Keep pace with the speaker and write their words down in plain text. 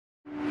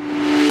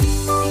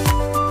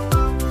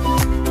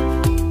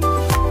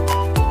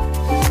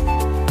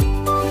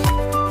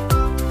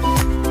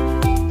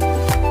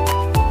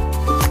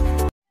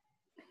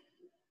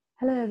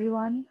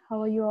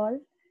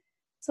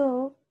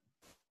So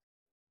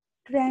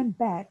today I'm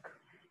back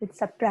with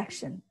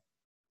subtraction.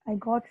 I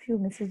got few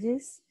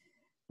messages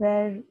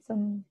where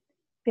some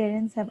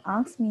parents have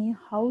asked me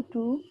how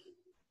to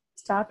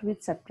start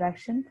with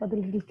subtraction for the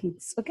little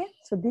kids. Okay,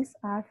 so these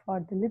are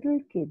for the little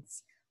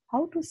kids,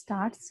 how to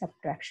start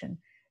subtraction.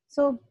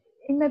 So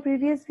in my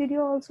previous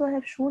video also I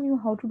have shown you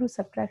how to do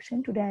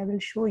subtraction. Today I will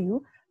show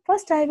you.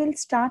 First I will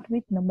start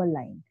with number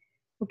line.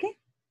 Okay,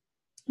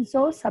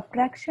 so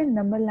subtraction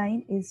number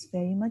line is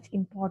very much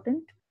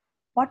important.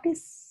 What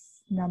is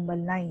number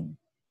line?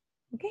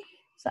 Okay,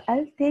 so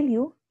I'll tell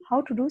you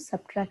how to do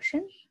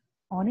subtraction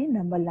on a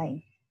number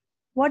line.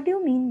 What do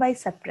you mean by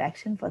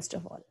subtraction first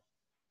of all?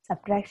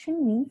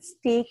 Subtraction means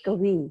take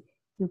away.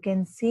 You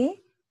can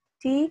say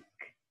take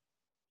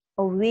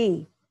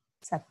away.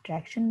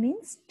 Subtraction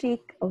means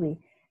take away.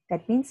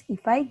 That means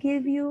if I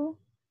give you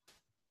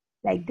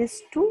like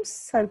this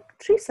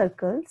three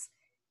circles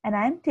and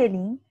I am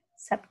telling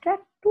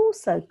subtract 2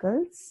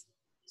 circles,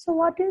 so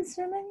what is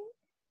remaining?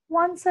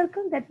 1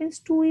 circle. That means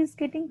 2 is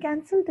getting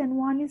cancelled and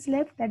 1 is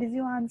left. That is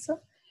your answer.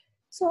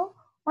 So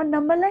on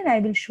number line I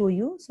will show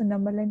you. So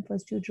number line,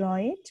 first you draw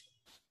it.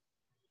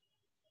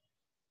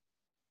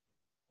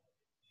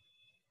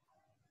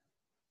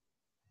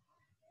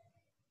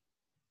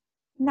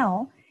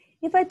 Now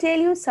if I tell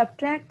you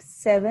subtract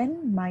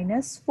 7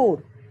 minus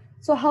 4,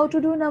 so how to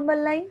do number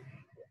line?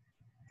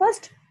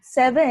 First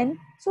 7,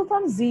 so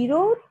from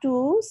 0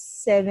 to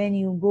 7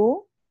 you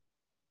go.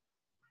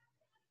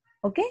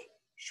 Okay,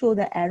 show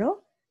the arrow.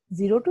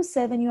 0 to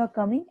 7 you are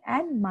coming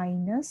and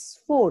minus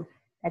 4.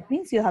 That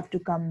means you have to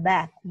come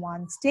back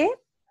 1 step,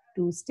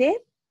 2 step,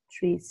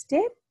 3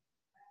 step,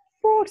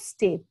 4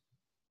 step.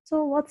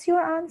 So what's your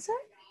answer?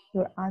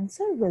 Your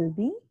answer will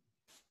be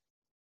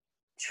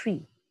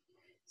 3.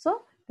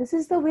 So this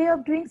is the way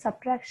of doing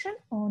subtraction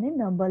on a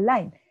number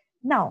line.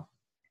 Now,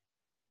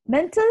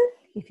 mental,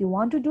 if you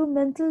want to do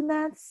mental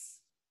maths,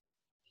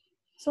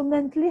 so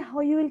mentally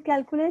how you will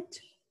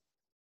calculate?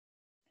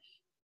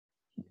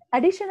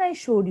 Addition I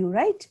showed you,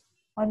 right?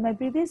 On my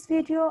previous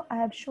video, I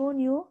have shown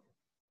you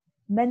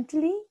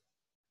mentally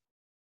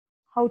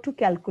how to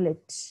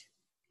calculate.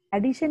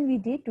 Addition we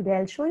did. Today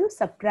I'll show you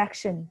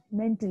subtraction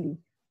mentally.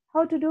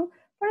 How to do?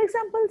 For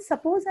example,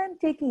 suppose I'm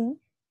taking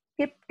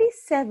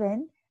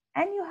 57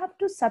 and you have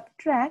to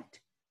subtract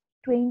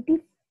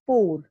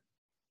 24.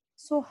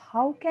 So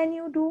how can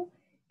you do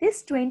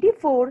this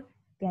 24?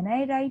 Can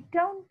I write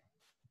down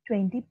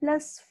 20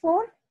 plus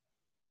 4?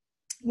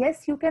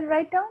 Yes, you can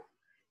write down.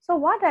 So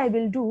what I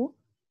will do,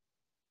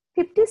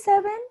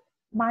 57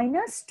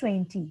 minus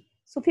 20.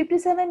 So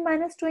 57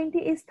 minus 20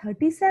 is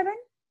 37,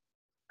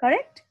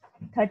 correct?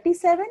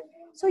 37.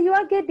 So you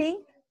are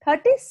getting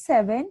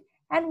 37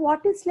 and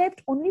what is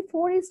left? Only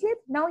 4 is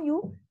left. Now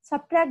you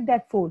subtract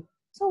that 4.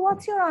 So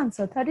what's your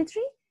answer?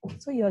 33.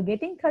 So you are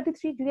getting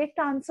 33, direct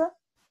answer.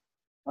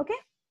 Okay.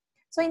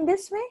 So in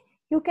this way,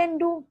 you can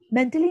do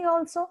mentally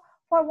also.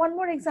 For one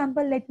more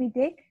example, let me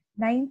take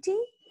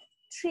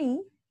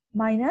 93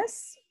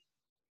 minus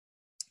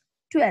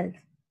 12.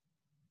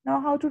 Now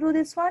how to do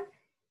this one?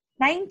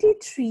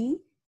 93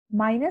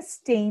 minus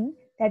 10,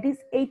 that is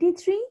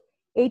 83.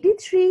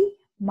 83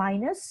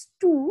 minus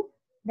 2,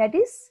 that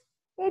is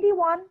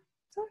 81.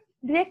 So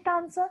direct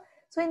answer.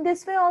 So in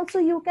this way also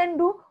you can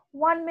do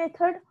one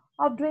method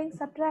of doing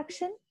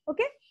subtraction.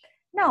 Okay.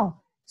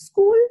 Now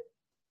school,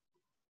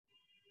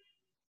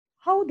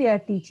 how they are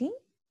teaching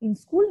in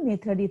school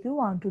method, if you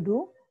want to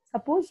do,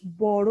 suppose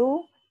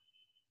borrow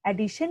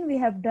addition we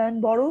have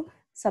done, borrow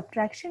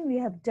subtraction we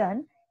have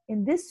done.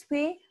 In this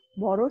way,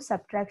 borrow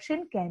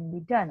subtraction can be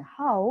done.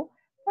 How?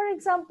 For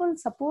example,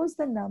 suppose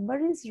the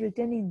number is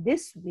written in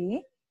this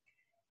way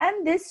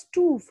and this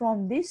 2,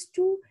 from this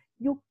 2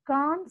 you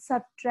can't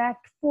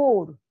subtract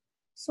 4.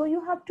 So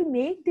you have to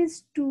make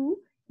this 2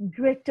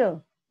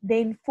 greater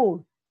than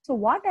 4. So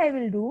what I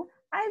will do,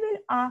 I will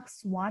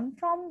ask 1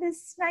 from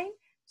this 9.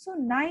 So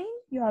 9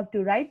 you have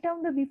to write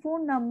down the before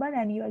number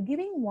and you are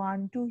giving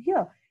 1 to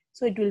here.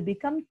 So it will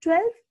become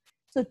 12.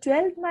 So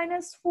 12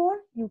 minus 4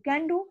 you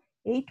can do.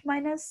 8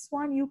 minus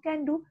 1 you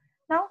can do.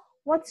 Now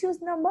what's your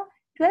number?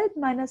 12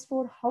 minus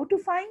 4. How to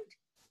find?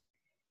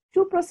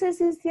 Two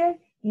processes here.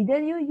 Either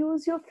you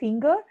use your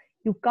finger,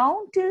 you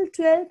count till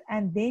 12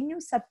 and then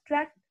you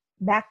subtract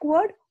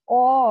backward,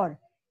 or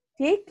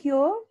take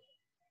your,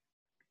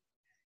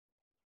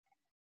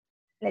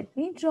 let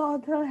me draw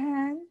the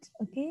hand.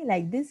 Okay,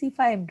 like this if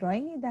I am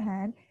drawing in the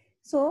hand.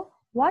 So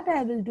what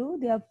I will do,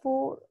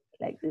 therefore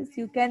like this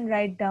you can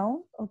write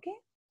down. Okay.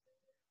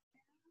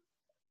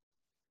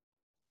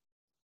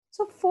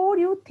 So 4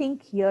 you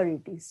think here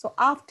it is. So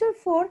after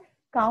 4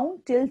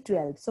 count till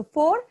 12. So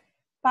 4,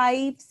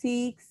 5,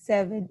 6,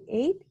 7,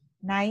 8,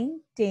 9,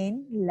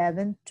 10,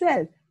 11,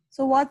 12.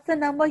 So what's the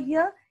number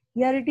here?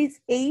 Here it is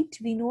 8.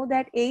 We know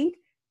that 8.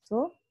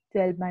 So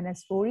 12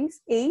 minus 4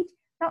 is 8.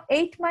 Now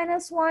 8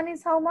 minus 1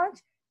 is how much?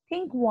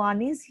 Think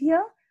 1 is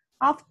here.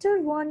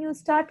 After 1 you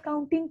start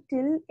counting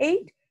till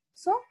 8.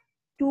 So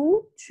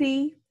 2,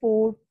 3,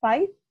 4,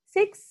 5,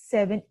 6,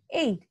 7,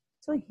 8.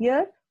 So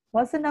here,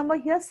 what's the number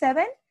here?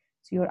 7.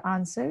 So your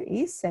answer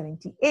is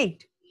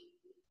 78.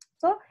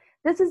 So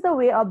this is the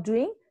way of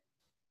doing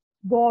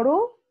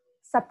borrow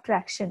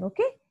subtraction.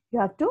 Okay, you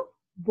have to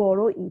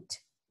borrow it.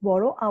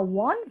 Borrow a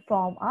 1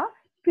 from a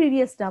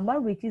previous number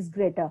which is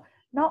greater.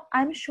 Now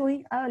I'm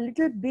showing a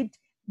little bit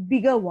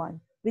bigger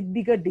one with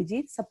bigger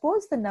digits.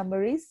 Suppose the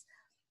number is,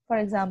 for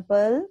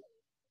example,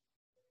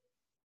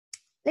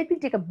 let me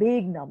take a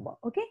big number.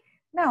 Okay,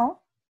 now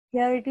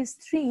here it is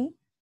 3,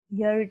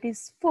 here it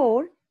is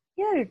 4,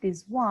 here it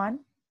is 1,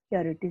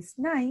 here it is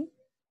 9,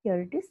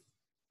 here it is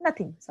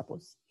nothing,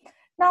 suppose.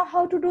 Now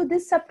how to do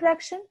this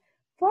subtraction?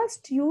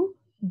 First you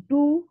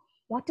do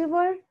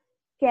whatever,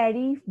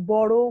 carry,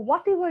 borrow,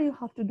 whatever you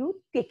have to do,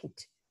 take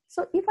it.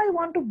 So if I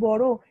want to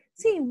borrow,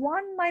 see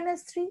 1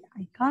 minus 3,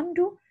 I can't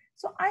do.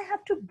 So I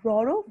have to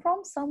borrow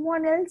from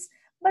someone else,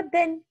 but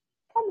then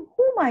from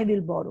whom I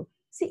will borrow?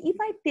 See, if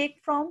I take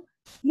from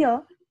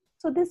here,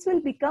 so this will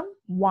become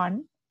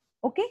 1,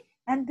 okay,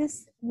 and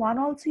this 1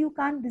 also you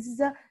can't, this is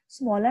a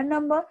smaller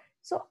number,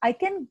 so I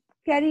can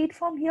carry it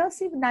from here.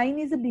 See, 9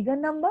 is a bigger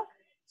number,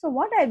 so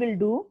what I will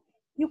do,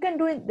 you can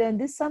do it then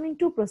this sum in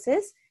 2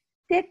 process.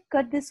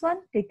 Cut this one,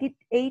 take it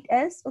 8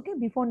 as, okay,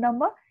 before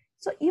number,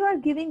 so you are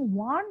giving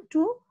 1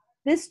 to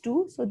this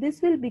 2, so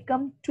this will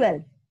become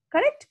 12,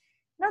 correct?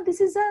 Now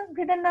this is a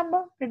greater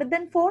number, greater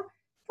than 4.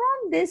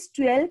 From this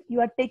 12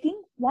 you are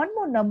taking one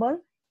more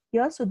number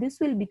here, so this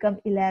will become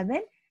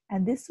 11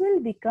 and this will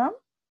become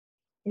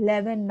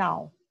 11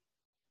 now.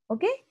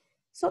 Okay,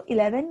 so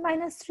 11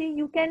 minus 3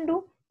 you can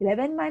do,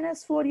 11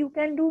 minus 4 you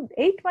can do,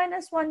 8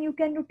 minus 1 you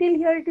can do, till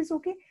here it is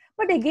okay.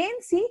 But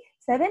again see,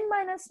 7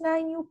 minus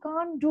 9 you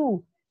can't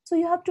do, so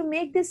you have to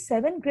make this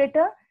 7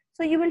 greater.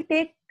 So you will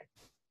take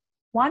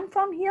 1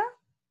 from here,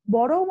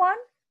 borrow 1,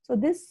 so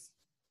this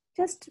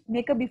just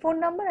make a before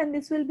number and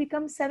this will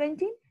become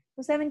 17.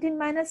 So 17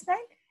 minus 9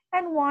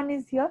 and 1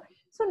 is here.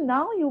 So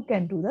now you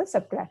can do the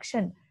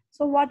subtraction.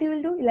 So what you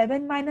will do,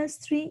 11 minus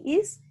 3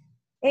 is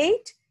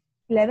 8.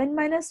 11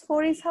 minus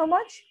 4 is how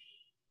much?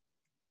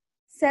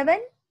 7.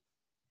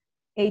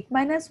 8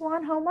 minus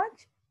 1 how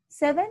much?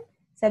 7.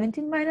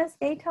 17 minus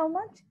 8 how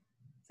much?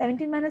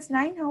 17 minus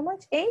 9 how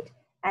much? 8.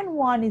 And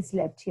 1 is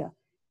left here.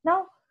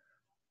 Now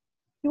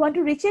you want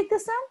to recheck the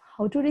sum?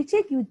 How to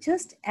recheck? You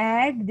just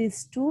add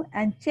these two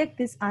and check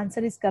this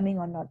answer is coming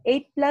or not.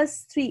 8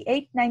 plus 3,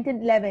 8, 9,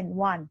 10, 11,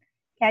 1.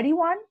 Carry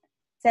 1,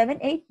 7,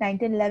 8, 9,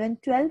 10, 11,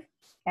 12.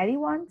 Carry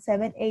 1,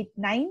 7, 8,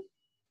 9.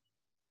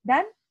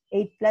 Done.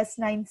 8 plus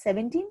 9,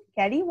 17.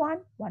 Carry 1,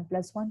 1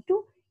 plus 1,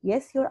 2.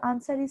 Yes, your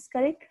answer is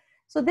correct.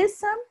 So this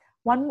sum,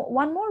 one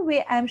more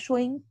way I am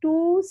showing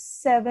 2,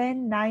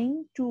 7,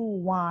 9, 2,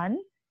 1,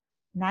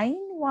 9,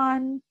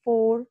 1,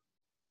 4.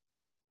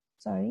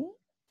 Sorry.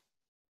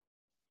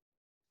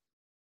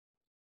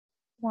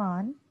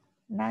 1,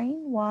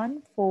 9,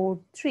 1, 4,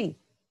 3.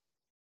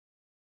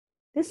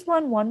 This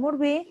one more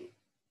way,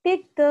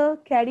 take the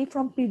carry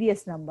from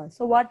previous number.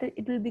 So what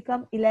it will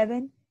become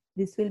 11,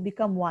 this will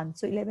become 1.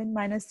 So 11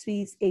 minus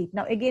 3 is 8.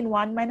 Now again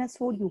 1 minus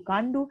 4 you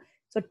can't do.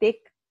 So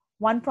take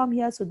 1 from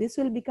here. So this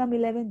will become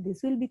 11,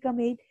 this will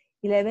become 8.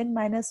 11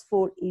 minus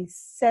 4 is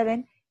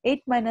 7.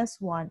 8 minus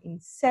 1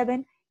 is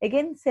 7.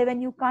 Again 7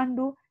 you can't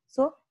do.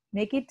 So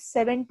make it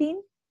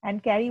 17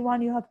 and carry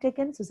 1 you have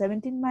taken. So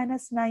 17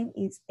 minus 9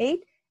 is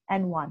 8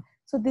 and 1.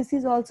 So this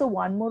is also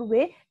one more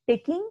way,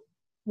 taking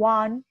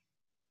 1,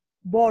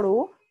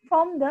 borrow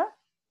from the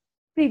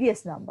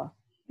previous number.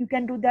 You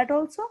can do that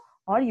also,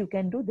 or you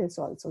can do this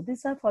also.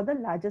 These are for the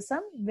larger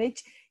sum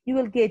which you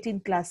will get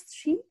in class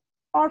 3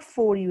 or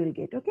 4 you will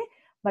get, okay.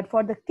 But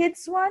for the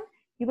kids one,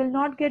 you will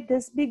not get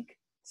this big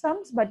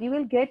sums, but you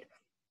will get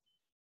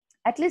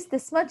at least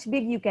this much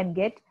big you can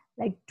get,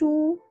 like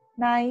 2,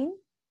 9,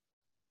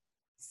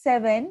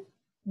 7,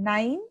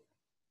 9,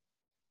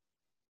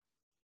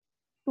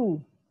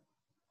 2,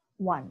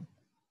 1.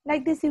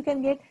 Like this you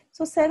can get.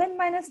 So 7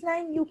 minus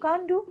 9 you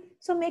can't do.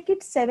 So make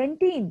it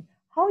 17.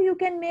 How you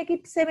can make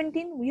it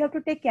 17? We have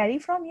to take carry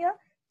from here.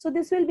 So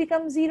this will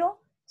become 0.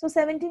 So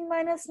 17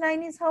 minus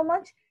 9 is how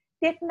much?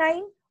 Take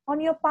 9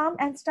 on your palm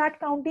and start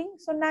counting.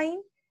 So 9.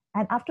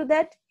 And after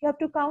that you have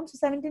to count. So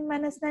 17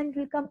 minus 9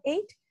 will come 8.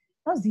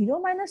 Now 0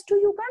 minus 2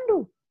 you can't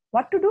do.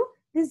 What to do?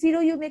 This 0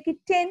 you make it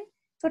 10.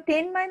 So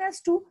 10 minus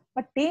 2.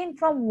 But 10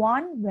 from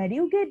 1, where do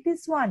you get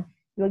this 1?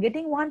 You are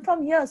getting 1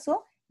 from here.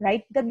 So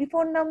write the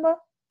before number.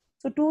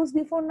 So 2's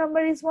before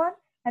number is 1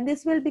 and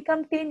this will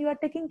become 10. You are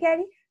taking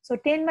carry. So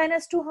 10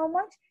 minus 2 how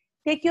much?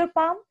 Take your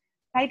palm,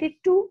 write it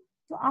 2.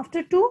 So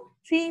after 2,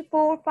 3,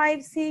 4,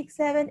 5, 6,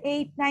 7,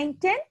 8, 9,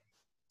 10.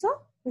 So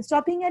we're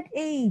stopping at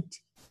 8.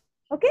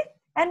 Okay.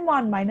 And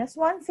 1 minus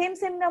 1, same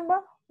number.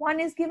 1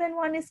 is given,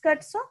 1 is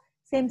cut. So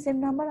same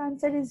number,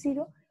 answer is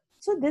 0.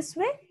 So this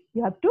way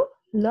you have to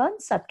learn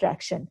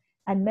subtraction.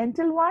 And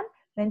mental one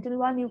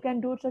you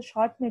can do the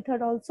short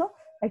method also,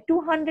 like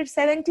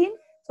 217.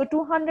 So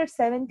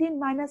 217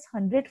 minus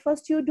 100,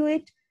 first you do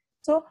it.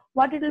 So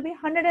what it will be?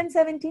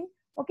 117.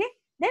 Okay.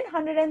 Then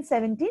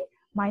 117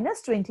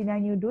 minus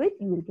 29 you do it.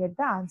 You will get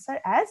the answer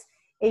as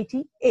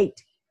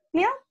 88.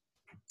 Clear?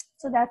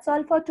 So that's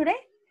all for today.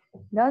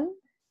 Learn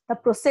the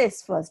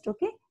process first.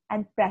 Okay.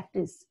 and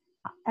practice.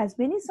 As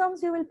many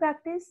sums you will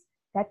practice,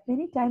 that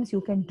many times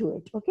you can do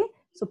it. Okay,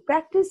 so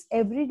practice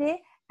every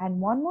day. And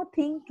one more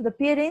thing to the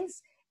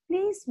parents,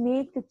 please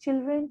make the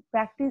children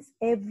practice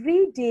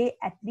every day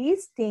at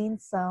least 10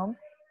 sums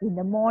in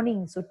the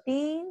morning. So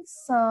 10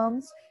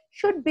 sums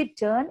should be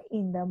done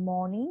in the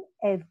morning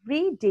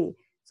every day.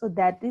 So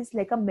that is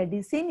like a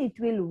medicine, it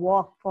will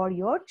work for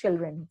your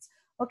children.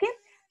 Okay,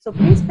 so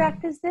please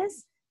practice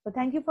this. So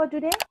thank you for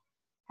today.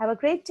 Have a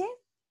great day.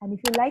 And if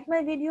you like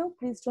my video,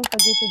 please don't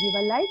forget to give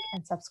a like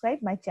and subscribe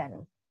my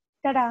channel.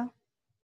 Ta-da!